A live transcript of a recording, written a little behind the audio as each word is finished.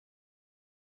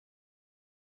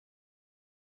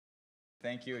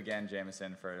Thank you again,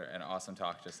 Jameson, for an awesome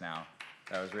talk just now.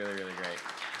 That was really, really great.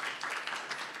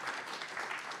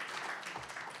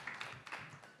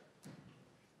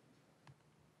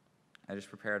 I just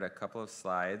prepared a couple of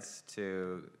slides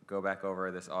to go back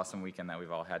over this awesome weekend that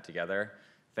we've all had together.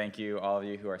 Thank you, all of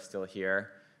you who are still here.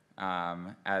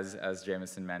 As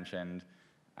Jameson mentioned,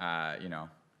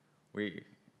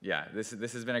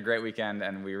 this has been a great weekend,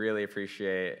 and we really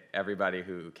appreciate everybody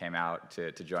who came out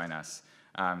to join us.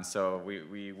 So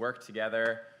we worked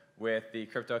together with the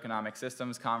Crypto Economic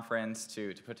Systems Conference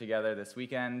to put together this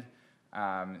weekend.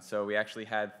 So we actually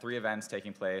had 3 events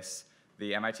taking place: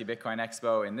 the MIT Bitcoin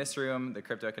Expo in this room, the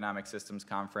Crypto Economic Systems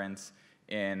Conference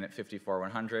in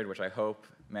 54100, which I hope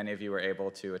many of you were able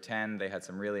to attend. They had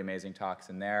some really amazing talks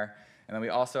in there. And then we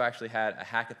also actually had a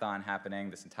hackathon happening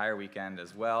this entire weekend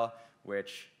as well,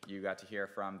 which you got to hear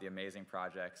from the amazing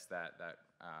projects that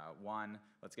won.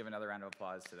 Let's give another round of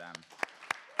applause to them.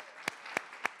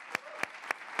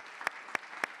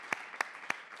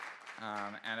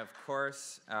 And of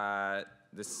course,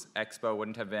 this expo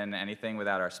wouldn't have been anything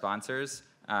without our sponsors.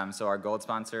 So our gold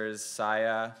sponsors,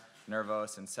 Saya,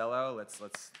 Nervos, and Cello. Let's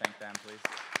thank them, please.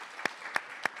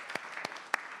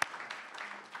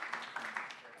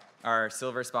 Our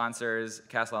silver sponsors,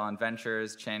 Castle Island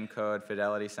Ventures, Chain Code,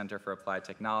 Fidelity Center for Applied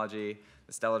Technology,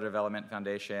 the Stellar Development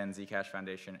Foundation, Zcash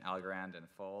Foundation, Algorand, and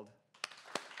Fold.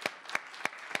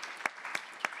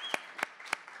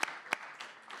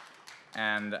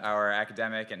 And our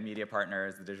academic and media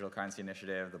partners, the Digital Currency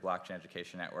Initiative, the Blockchain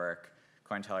Education Network,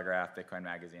 Cointelegraph, Bitcoin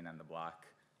Magazine, and The Block.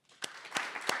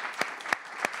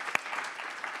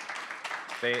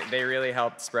 They really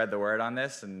helped spread the word on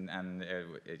this, and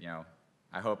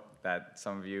I hope that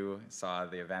some of you saw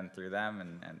the event through them,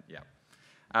 and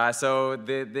yeah. So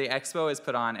the Expo is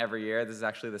put on every year. This is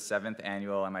actually the 7th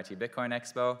annual MIT Bitcoin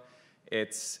Expo.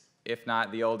 It's, if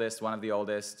not the oldest, one of the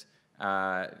oldest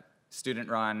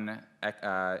student-run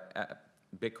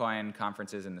Bitcoin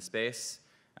conferences in the space,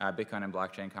 Bitcoin and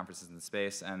blockchain conferences in the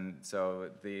space. And so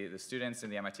the students in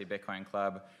the MIT Bitcoin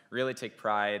Club really take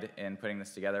pride in putting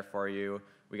this together for you.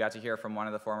 We got to hear from one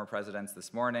of the former presidents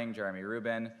this morning, Jeremy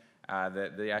Rubin.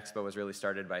 The expo was really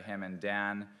started by him and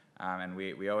Dan, and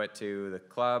we owe it to the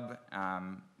club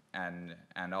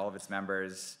and all of its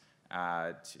members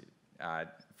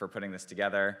for putting this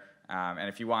together. And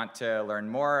if you want to learn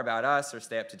more about us or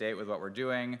stay up to date with what we're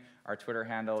doing, our Twitter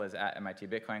handle is @MIT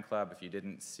Bitcoin Club. If you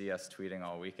didn't see us tweeting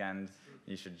all weekend,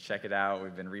 you should check it out.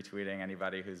 We've been retweeting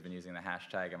anybody who's been using the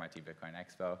hashtag MIT Bitcoin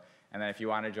Expo. And then if you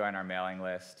want to join our mailing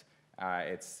list,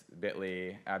 it's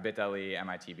bit.ly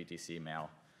MIT BTC mail.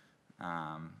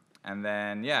 And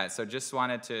then, yeah, so just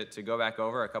wanted to go back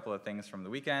over a couple of things from the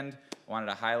weekend. Wanted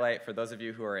to highlight, for those of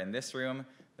you who are in this room,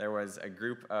 there was a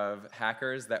group of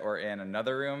hackers that were in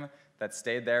another room that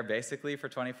stayed there basically for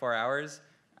 24 hours.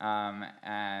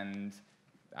 And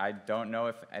I don't know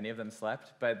if any of them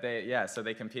slept, but so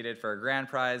they competed for a grand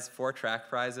prize, 4 track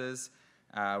prizes,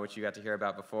 which you got to hear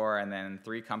about before, and then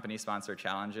 3 company-sponsored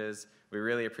challenges. We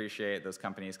really appreciate those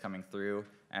companies coming through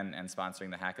and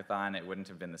sponsoring the hackathon. It wouldn't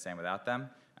have been the same without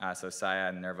them. So Saya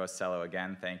and Nervos Cello,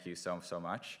 again, thank you so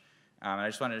much. And I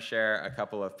just wanted to share a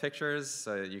couple of pictures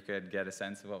so that you could get a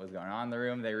sense of what was going on in the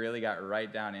room. They really got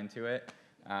right down into it,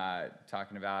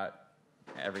 talking about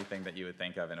everything that you would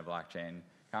think of in a blockchain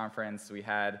conference. We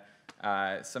had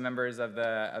some members of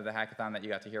the hackathon that you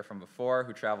got to hear from before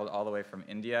who traveled all the way from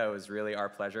India. It was really our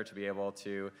pleasure to be able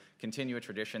to continue a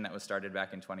tradition that was started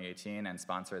back in 2018 and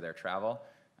sponsor their travel.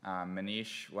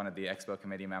 Manish, one of the Expo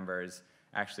committee members,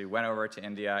 actually went over to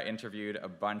India, interviewed a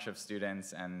bunch of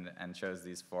students, and chose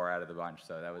these 4 out of the bunch.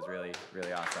 So that was really,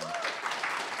 really awesome.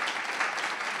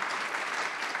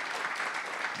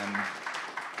 And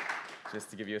just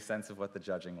to give you a sense of what the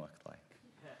judging looked like.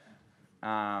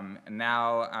 And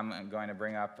now I'm going to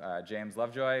bring up James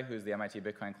Lovejoy, who's the MIT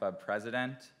Bitcoin Club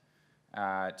president,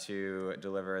 to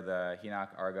deliver the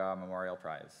Hinak Arga Memorial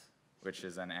Prize, which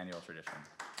is an annual tradition.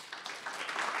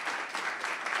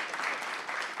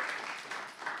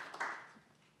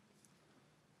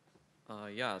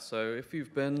 Yeah, so if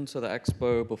you've been to the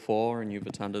Expo before and you've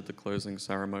attended the closing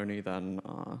ceremony, then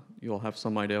you'll have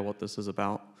some idea what this is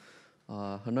about.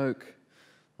 Hanok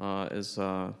is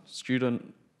a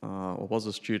student, or was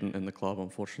a student in the club.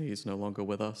 Unfortunately, he's no longer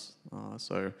with us.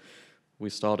 So we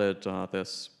started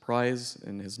this prize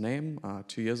in his name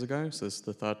 2 years ago. So this is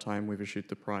the 3rd time we've issued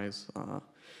the prize. And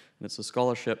it's a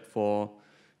scholarship for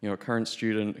a current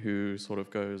student who sort of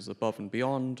goes above and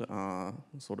beyond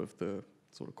sort of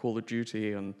Call of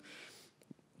Duty and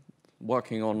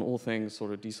working on all things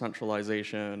sort of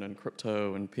decentralization and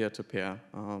crypto and peer-to-peer.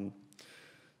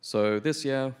 So this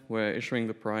year, we're issuing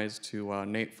the prize to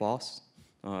Nate Foss,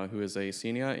 who is a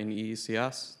senior in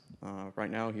EECS.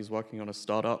 Right now, he's working on a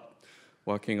startup,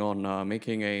 working on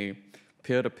making a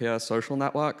peer-to-peer social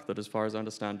network that, as far as I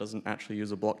understand, doesn't actually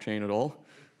use a blockchain at all.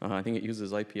 I think it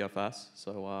uses IPFS.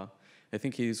 So I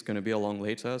think he's going to be along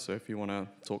later. So if you want to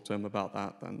talk to him about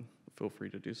that, then feel free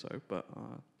to do so. But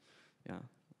yeah,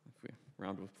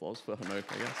 round of applause for Hanok,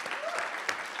 I guess.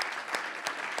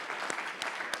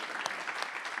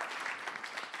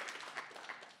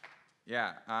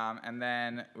 Yeah, and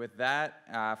then with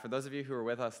that, for those of you who were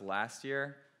with us last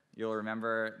year, you'll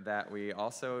remember that we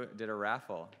also did a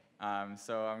raffle.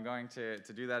 So I'm going to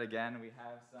do that again. We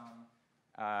have some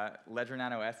Ledger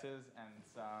Nano S's and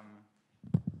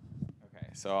some, okay,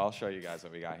 so I'll show you guys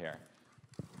what we got here.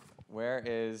 Where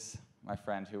is my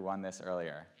friend who won this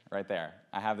earlier? Right there.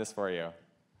 I have this for you.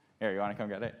 Here, you want to come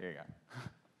get it? Here you go.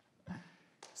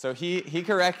 So he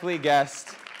correctly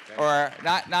guessed, or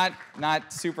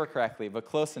not super correctly, but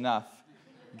close enough,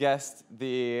 guessed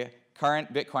the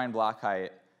current Bitcoin block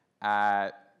height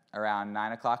at around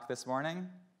 9 o'clock this morning.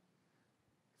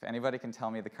 If anybody can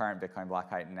tell me the current Bitcoin block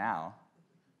height now,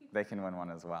 they can win one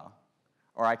as well.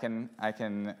 Or I can,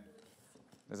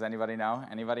 does anybody know?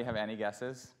 Anybody have any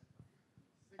guesses?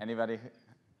 Anybody?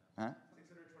 Huh?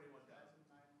 621,000.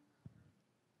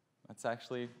 That's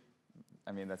actually,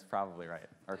 I mean, that's probably right,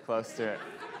 or close to it.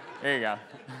 Here you go.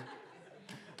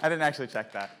 I didn't actually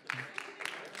check that.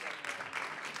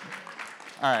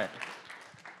 All right.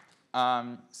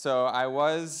 So I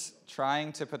was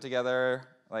trying to put together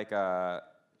like a,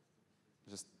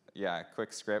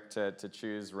 quick script to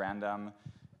choose random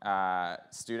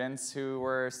students who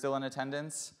were still in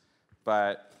attendance,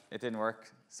 but it didn't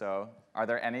work. So are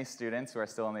there any students who are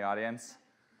still in the audience?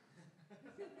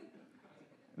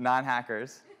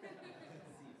 Non-hackers.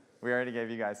 We already gave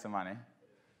you guys some money.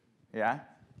 Yeah?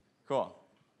 Cool.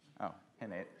 Oh, hey,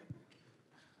 Nate.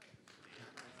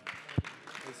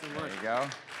 There you go.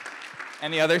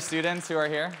 Any other students who are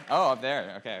here? Oh, up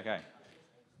there. Okay.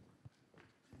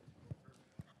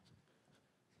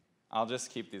 I'll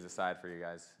just keep these aside for you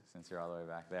guys since you're all the way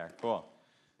back there. Cool.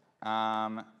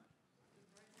 Huh?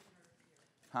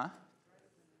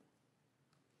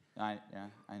 I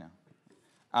know.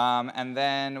 And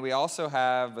then we also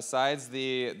have, besides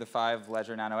the 5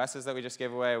 Ledger Nano S's that we just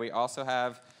gave away, we also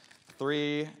have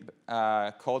 3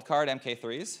 cold card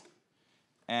MK3s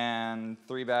and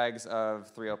 3 bags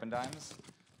of 3 open dimes.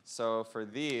 So for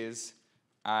these,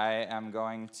 I am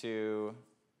going to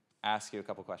ask you a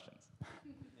couple questions.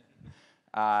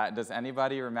 Does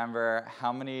anybody remember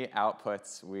how many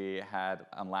outputs we had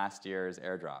on last year's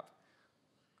airdrop?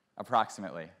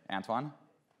 Approximately. Antoine?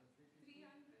 300.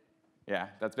 Yeah,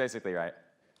 that's basically right.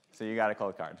 So you got a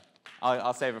cold card.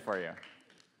 I'll save it for you.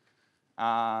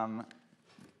 And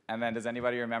then does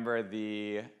anybody remember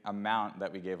the amount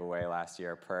that we gave away last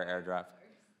year per airdrop?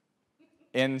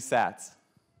 In sats.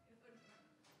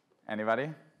 Anybody?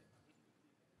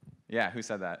 Yeah, who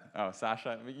said that? Oh,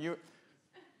 Sasha.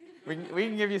 We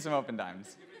can give you some open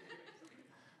dimes.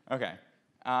 Okay.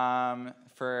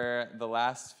 For the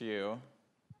last few,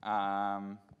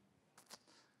 I'm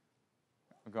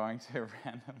going to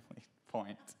randomly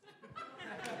point.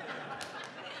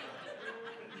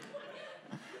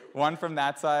 One from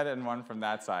that side and one from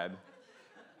that side.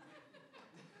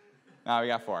 No, we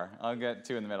got 4. I'll get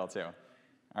 2 in the middle, too.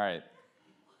 All right.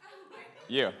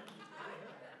 You?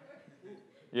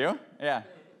 Yeah.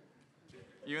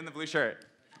 You in the blue shirt.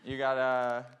 You got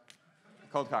a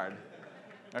cold card.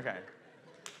 Okay.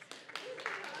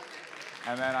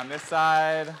 And then on this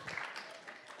side,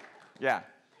 yeah.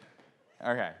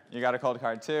 Okay, you got a cold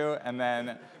card too, and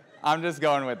then I'm just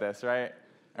going with this, right?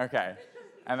 Okay.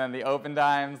 And then the open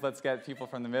dimes, let's get people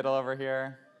from the middle over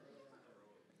here.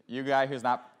 You guy who's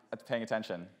not paying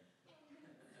attention.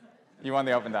 You won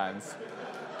the open dimes.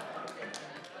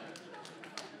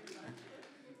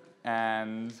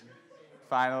 And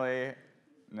finally,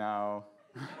 no.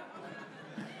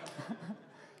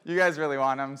 You guys really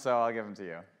want them, so I'll give them to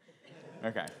you.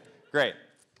 Okay, great.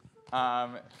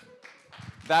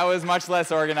 That was much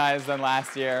less organized than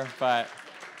last year, but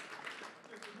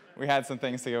we had some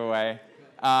things to give away.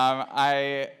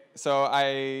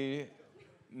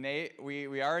 Nate,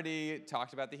 we already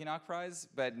talked about the Hinoch Prize,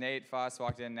 but Nate Foss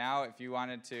walked in now. If you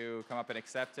wanted to come up and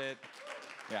accept it,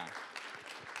 yeah.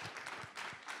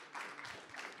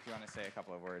 If you want to say a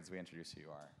couple of words, we introduce who you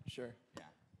are. Sure.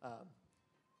 Yeah.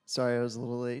 Sorry, I was a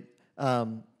little late.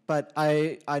 But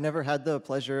I never had the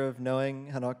pleasure of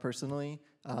knowing Hanoch personally.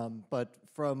 But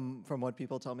from what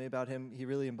people tell me about him, he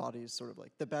really embodies sort of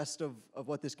like the best of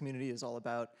what this community is all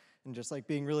about, and just like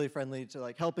being really friendly to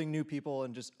like helping new people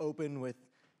and just open with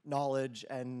knowledge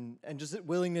and just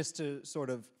willingness to sort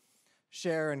of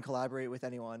share and collaborate with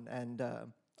anyone. And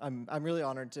I'm really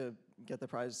honored to get the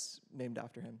prize named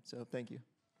after him. So thank you.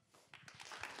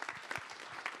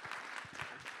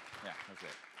 Yeah, that's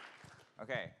great.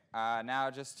 Okay,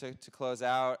 now just to close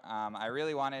out, I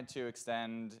really wanted to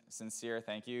extend sincere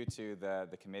thank you to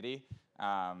the committee.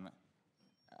 I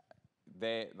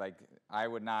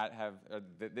would not have,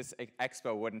 this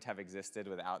expo wouldn't have existed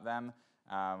without them.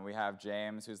 We have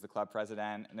James, who's the club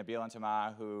president, Nabil and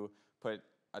Tama, who put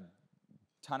a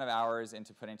ton of hours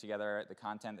into putting together the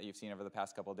content that you've seen over the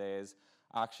past couple days,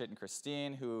 Akshit and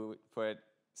Christine, who put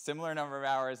similar number of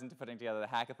hours into putting together the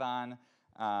hackathon,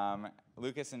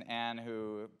 Lucas and Anne,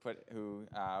 who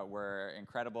were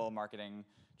incredible marketing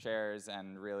chairs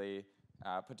and really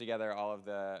put together all of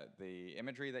the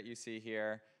imagery that you see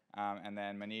here, and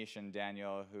then Manish and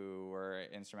Daniel, who were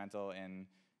instrumental in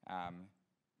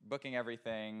booking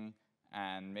everything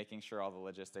and making sure all the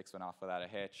logistics went off without a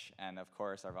hitch, and of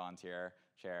course our volunteer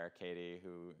chair, Katie,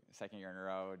 who second year in a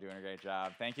row, doing a great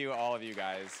job. Thank you, all of you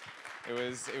guys. It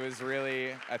was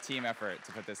really a team effort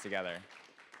to put this together.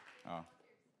 Oh.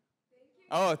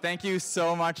 Oh, thank you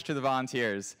so much to the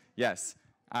volunteers. Yes,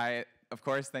 I, of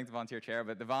course, thank the volunteer chair,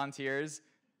 but the volunteers,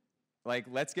 like,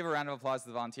 let's give a round of applause to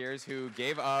the volunteers who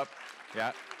gave up.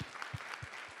 Yeah.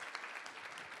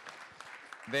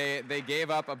 They gave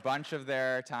up a bunch of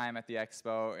their time at the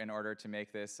expo in order to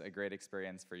make this a great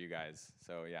experience for you guys.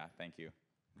 So yeah, thank you.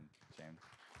 James.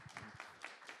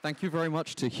 Thank you very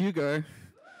much to Hugo,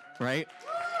 right?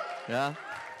 Yeah.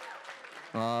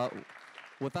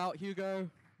 Without Hugo,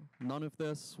 none of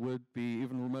this would be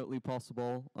even remotely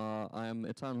possible. I am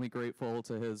eternally grateful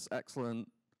to his excellent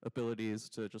abilities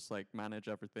to just like manage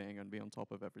everything and be on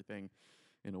top of everything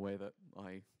in a way that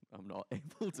I am not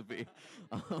able to be.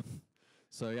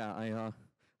 So yeah, I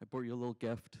brought you a little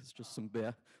gift. It's just some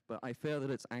beer, but I fear that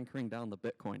it's anchoring down the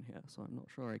Bitcoin here, so I'm not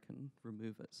sure I can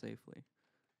remove it safely.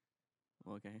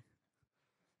 Okay.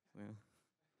 Yeah.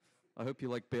 I hope you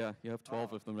like beer. You have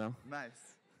 12 of them now.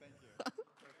 Nice. Thank you. Perfect.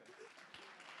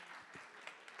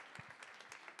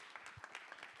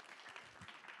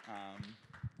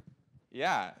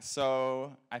 Yeah,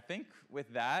 so I think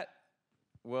with that,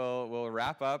 we'll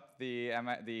wrap up the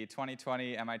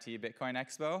 2020 MIT Bitcoin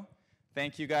Expo.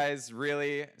 Thank you guys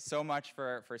really so much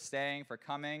for staying, for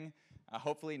coming.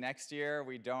 Hopefully next year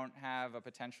we don't have a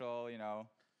potential,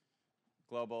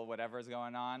 global whatever's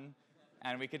going on,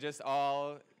 and we could just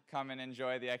all come and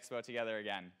enjoy the expo together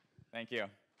again. Thank you.